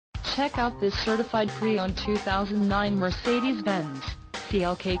Check out this certified pre-owned 2009 Mercedes-Benz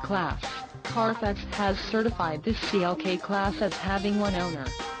CLK Carfax has certified this CLK class as having one owner.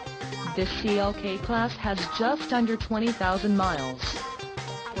 This CLK class has just under 20,000 miles.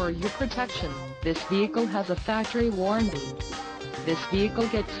 For your protection, this vehicle has a factory warranty. This vehicle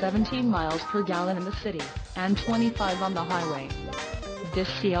gets 17 miles per gallon in the city, and 25 on the highway. This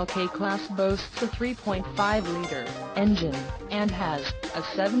CLK class boasts a 3.5-liter engine, and has a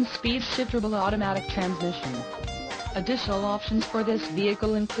 7-speed shiftable automatic transmission. Additional options for this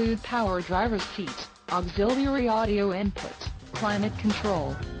vehicle include power driver's seat, auxiliary audio input, climate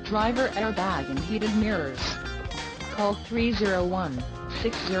control, driver airbag and heated mirrors. Call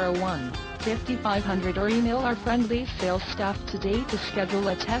 301-601-5500 or email our friendly sales staff today to schedule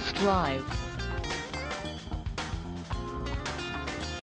a test drive.